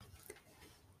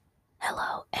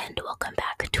Hello, and welcome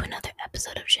back to another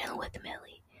episode of Channel with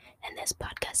Millie. In this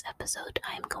podcast episode,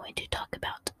 I am going to talk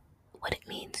about what it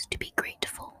means to be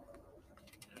grateful.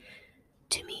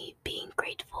 To me, being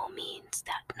grateful means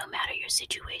that no matter your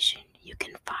situation, you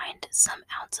can find some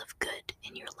ounce of good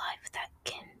in your life that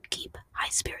can keep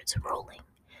high spirits rolling.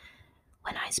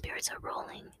 When high spirits are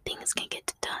rolling, things can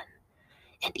get done.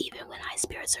 And even when high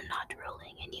spirits are not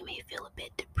rolling and you may feel a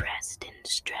bit depressed and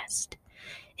stressed,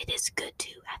 it is good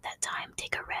to, at that time,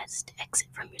 take a rest, exit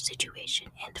from your situation,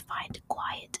 and find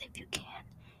quiet if you can,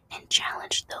 and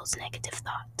challenge those negative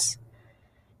thoughts.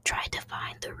 Try to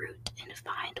find the root and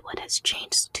find what has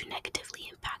changed to negatively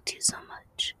impact you so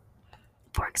much.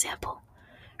 For example,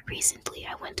 recently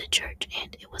I went to church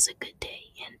and it was a good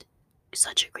day and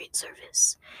such a great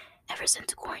service. Ever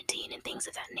since quarantine and things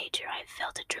of that nature, I've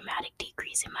felt a dramatic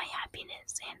decrease in my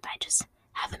happiness, and I just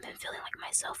haven't been feeling like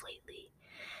myself lately.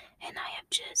 And I have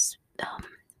just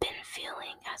been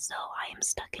feeling as though I am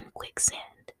stuck in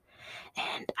quicksand,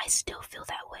 and I still feel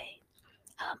that way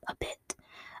a bit.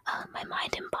 My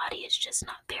mind and body is just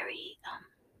not very,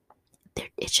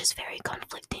 it's just very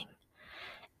conflicting,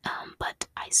 but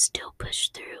I still push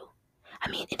through.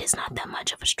 I mean, it is not that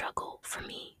much of a struggle for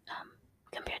me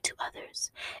compared to others,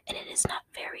 and it is not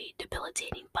very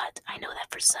debilitating, but I know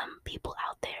that for some people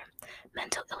out there,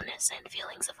 mental illness and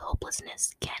feelings of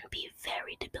hopelessness can be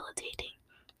very debilitating.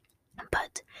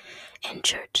 But in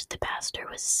church, the pastor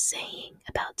was saying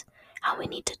about how we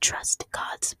need to trust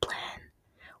God's plan.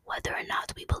 Whether or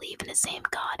not we believe in the same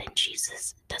God and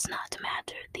Jesus does not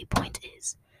matter. The point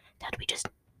is that we just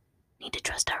need to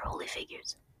trust our holy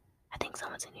figures. I think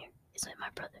someone's in here. Is it my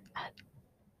brother?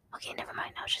 Okay, never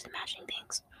mind. I was just imagining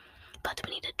things. But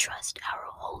we need to trust our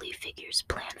holy figures'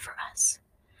 plan for us.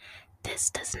 This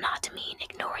does not mean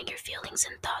ignoring your feelings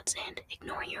and thoughts and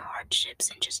ignoring your hardships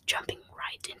and just jumping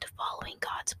right into following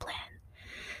God's plan.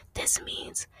 This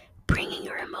means bringing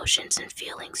your emotions and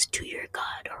feelings to your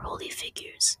God or holy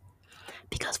figures.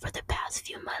 Because for the past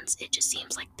few months, it just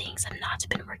seems like things have not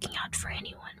been working out for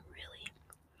anyone,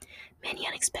 really. Many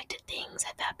unexpected things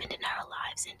have happened in our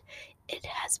lives, and it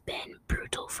has been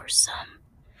brutal for some.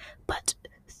 But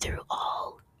through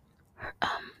all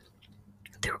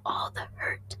the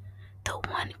hurt, the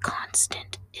one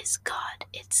constant is God.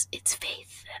 It's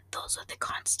faith. Those are the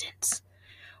constants.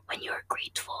 When you're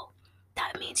grateful,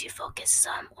 that means you focus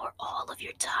some or all of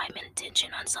your time and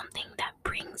attention on something that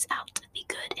brings out the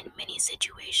good in many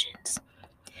situations.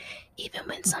 Even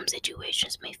when some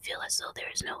situations may feel as though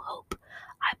there is no hope,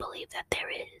 I believe that there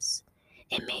is.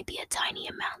 It may be a tiny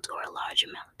amount or a large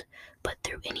amount, but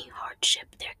through any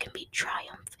hardship there can be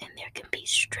triumph and there can be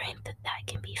strength that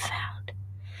can be found.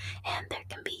 And there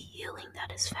can be healing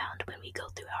that is found when we go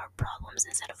through our problems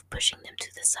instead of pushing them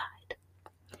to the side.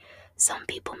 Some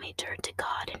people may turn to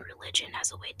God and religion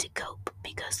as a way to cope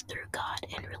because through God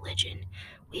and religion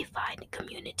we find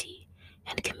community,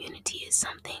 and community is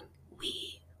something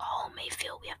we all may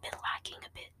feel we have been lacking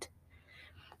a bit.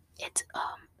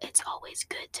 It's always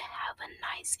good to have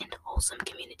a nice and wholesome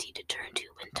community to turn to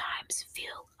when times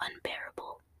feel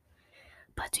unbearable.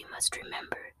 But we must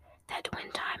remember that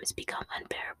when times become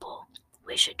unbearable,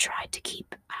 we should try to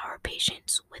keep our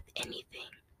patience with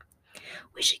anything.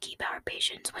 We should keep our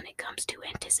patience when it comes to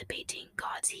anticipating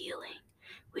God's healing.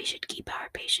 We should keep our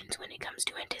patience when it comes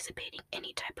to anticipating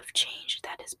any type of change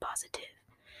that is positive.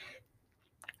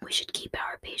 We should keep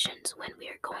our patience when we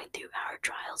are going through our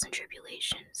trials and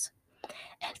tribulations.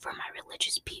 And for my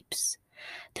religious peeps,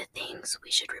 the things we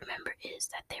should remember is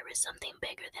that there is something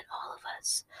bigger than all of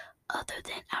us. Other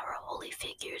than our holy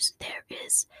figures, there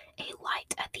is a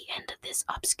light at the end of this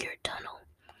obscure tunnel.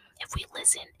 If we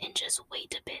listen and just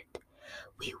wait a bit,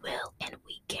 we will and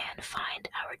we can find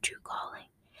our true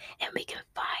calling, and we can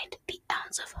find the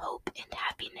ounce of hope and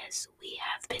happiness we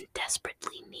have been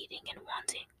desperately needing and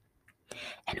wanting.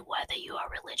 And whether you are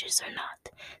religious or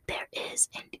not, there is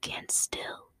and can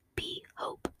still be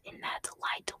hope, and that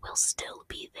light will still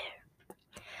be there.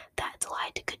 That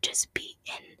light could just be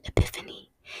an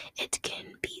epiphany. It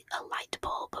can be a light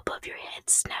bulb above your head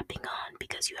snapping on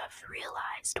because you have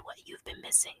realized what you've been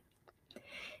missing.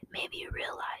 Maybe you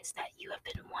realize that you have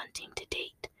been wanting to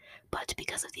date, but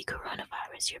because of the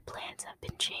coronavirus, your plans have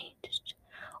been changed.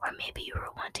 Or maybe you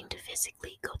were wanting to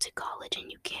physically go to college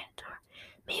and you can't. Or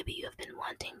maybe you have been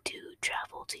wanting to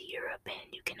travel to Europe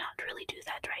and you cannot really do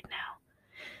that right now.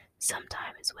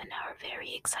 Sometimes when our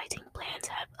very exciting plans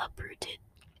have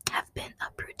been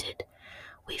uprooted,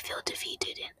 we feel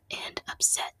defeated and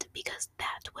upset because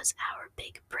that was our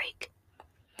big break.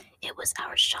 It was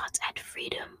our shot at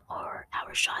freedom or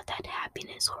our shot at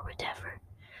happiness or whatever.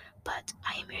 But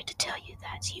I am here to tell you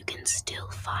that you can still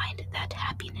find that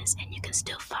happiness and you can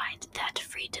still find that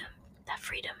freedom.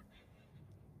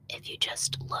 If you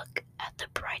just look at the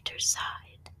brighter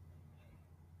side.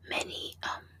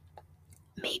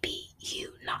 Maybe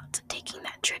you not taking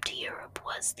that trip to Europe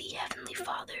was the Heavenly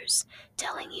Fathers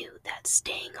telling you that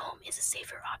staying home is a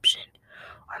safer option.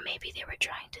 Or maybe they were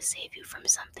trying to save you from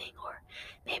something, or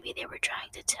maybe they were trying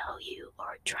to tell you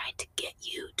or trying to get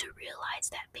you to realize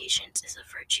that patience is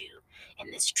a virtue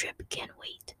and this trip can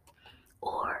wait.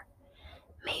 Or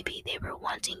maybe they were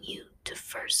wanting you to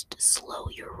first slow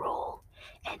your roll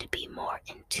and be more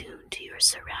in tune to your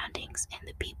surroundings and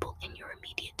the people in your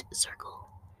immediate circle.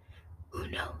 Who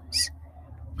knows?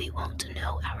 We won't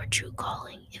know our true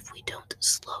calling if we don't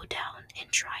slow down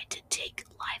and try to take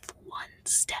life one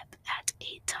step at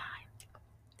a time.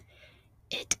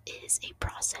 It is a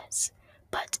process,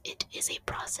 but it is a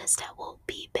process that will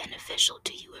be beneficial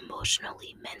to you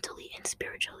emotionally, mentally, and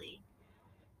spiritually.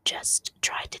 Just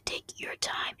try to take your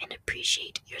time and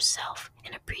appreciate yourself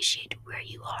and appreciate where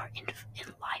you are in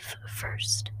life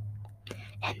first,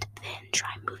 and then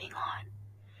try moving on.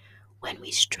 When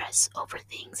we stress over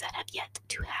things that have yet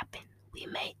to happen, we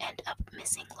may end up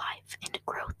missing life and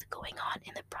growth going on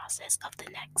in the process of the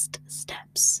next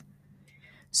steps.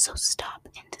 So stop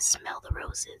and smell the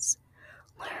roses.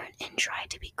 Learn and try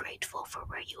to be grateful for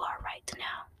where you are right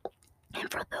now.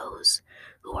 And for those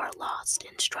who are lost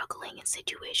and struggling in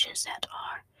situations that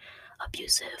are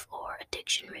abusive or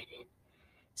addiction ridden,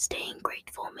 staying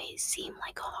grateful may seem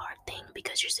like a hard thing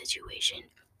because your situation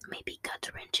may be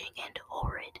gut-wrenching and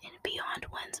horrid and beyond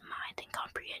one's mind and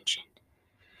comprehension.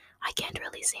 I can't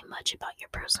really say much about your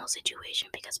personal situation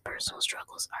because personal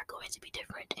struggles are going to be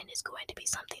different and it's going to be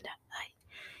something that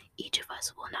each of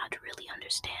us will not really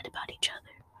understand about each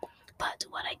other. But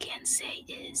what I can say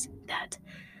is that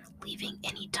leaving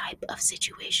any type of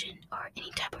situation or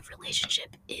any type of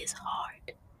relationship is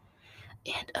hard.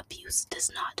 And abuse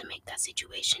does not make that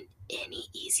situation any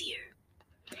easier.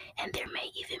 And there may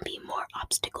even be more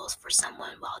obstacles for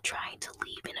someone while trying to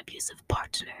leave an abusive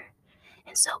partner.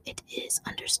 And so it is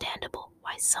understandable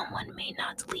why someone may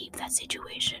not leave that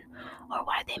situation or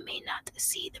why they may not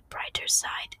see the brighter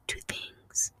side to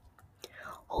things.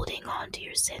 Holding on to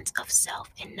your sense of self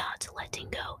and not letting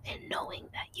go and knowing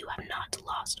that you have not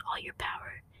lost all your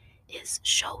power is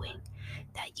showing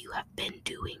that you have been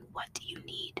doing what you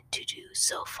need to do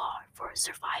so far for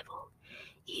survival,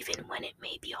 even when it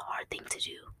may be a hard thing to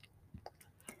do.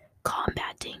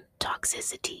 Combating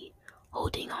toxicity,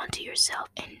 holding on to yourself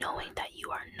and knowing that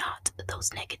you are not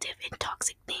those negative and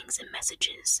toxic things and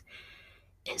messages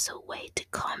is a way to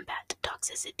combat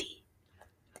toxicity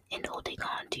and holding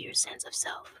on to your sense of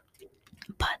self.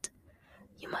 But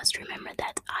you must remember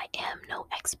that I am no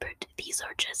expert. These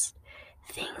are just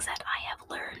things that I have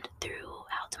learned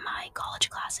throughout my college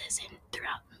classes and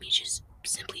throughout me just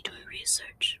simply doing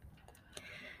research.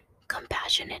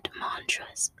 Compassionate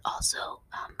mantras also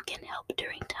can help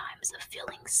during times of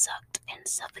feeling sucked and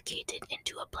suffocated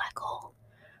into a black hole.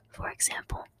 For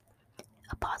example,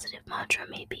 a positive mantra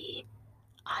may be,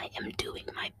 I am doing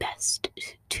my best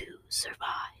to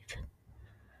survive.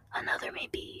 Another may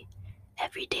be,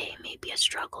 every day may be a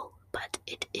struggle, but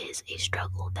it is a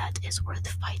struggle that is worth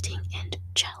fighting and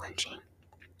challenging.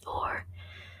 Or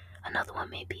another one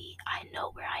may be, I know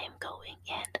where I am going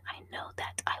and I know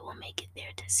that I will make it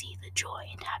there to see the joy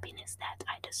and happiness that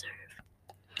I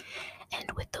deserve.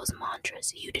 And with those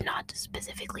mantras, you do not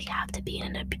specifically have to be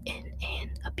in an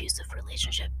abusive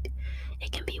relationship.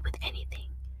 It can be with anything.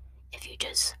 If you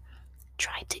just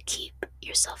try to keep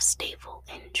yourself stable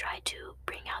and try to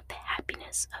bring out the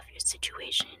happiness of your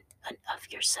situation and of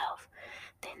yourself,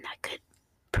 then that could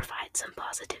provide some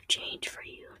positive change for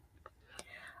you.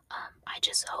 I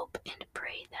just hope and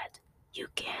pray that you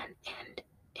can and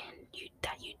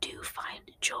that you do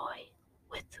find joy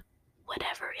with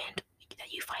whatever and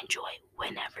that you find joy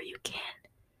whenever you can.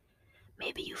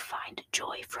 Maybe you find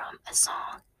joy from a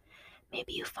song.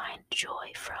 Maybe you find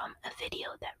joy from a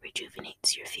video that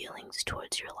rejuvenates your feelings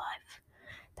towards your life,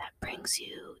 that brings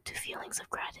you to feelings of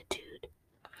gratitude.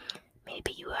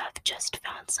 Maybe you have just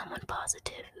found someone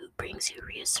positive who brings you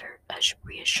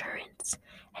reassurance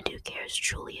and who cares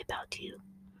truly about you.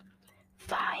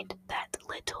 Find that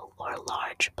little or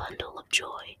large bundle of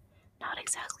joy, not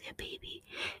exactly a baby,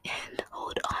 and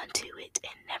hold on to it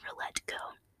and never let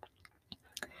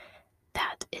go.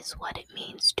 That is what it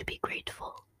means to be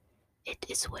grateful. It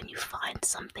is when you find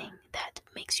something that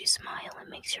makes you smile and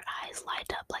makes your eyes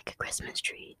light up like a Christmas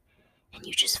tree, and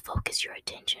you just focus your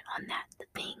attention on the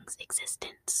thing's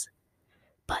existence.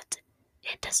 But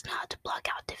it does not block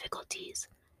out difficulties.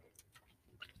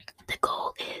 The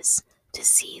goal is to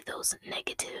see those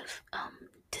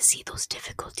to see those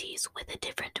difficulties with a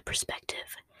different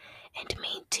perspective and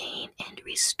maintain and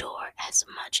restore as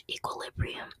much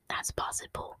equilibrium as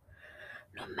possible,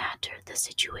 no matter the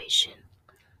situation.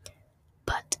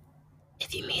 But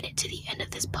if you made it to the end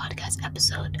of this podcast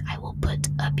episode, I will put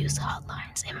abuse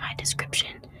hotlines in my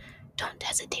description. Don't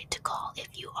hesitate to call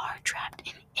if you are trapped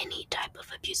in any type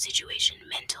of abuse situation,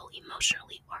 mental,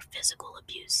 emotionally, or physical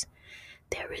abuse.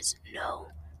 There is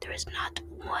not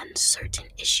one certain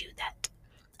issue that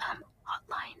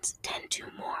hotlines tend to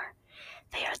more.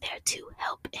 They are there to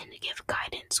help and give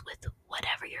guidance with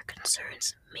whatever your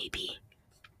concerns may be.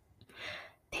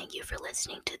 Thank you for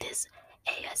listening to this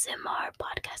ASMR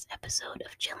podcast episode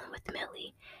of Chillin' with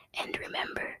Millie. And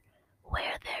remember,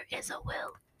 where there is a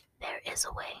will, there is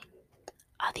a way.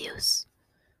 Adios.